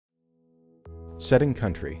Setting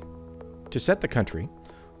country. To set the country,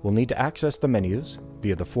 we'll need to access the menus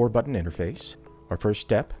via the 4-button interface. Our first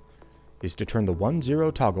step is to turn the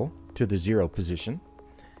 1-0 toggle to the 0 position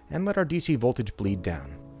and let our DC voltage bleed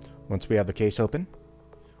down. Once we have the case open,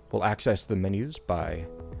 we'll access the menus by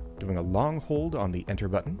doing a long hold on the Enter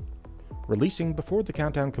button, releasing before the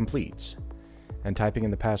countdown completes, and typing in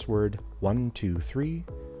the password 123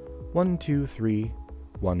 123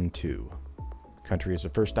 12. Country is the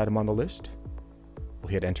first item on the list. We'll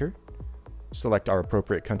hit Enter, select our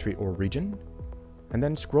appropriate country or region, and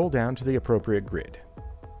then scroll down to the appropriate grid.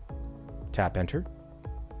 Tap Enter.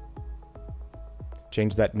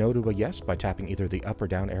 Change that no to a yes by tapping either the up or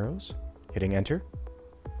down arrows, hitting Enter.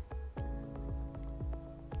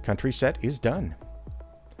 Country set is done.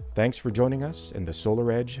 Thanks for joining us in the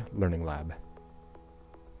SolarEdge Learning Lab.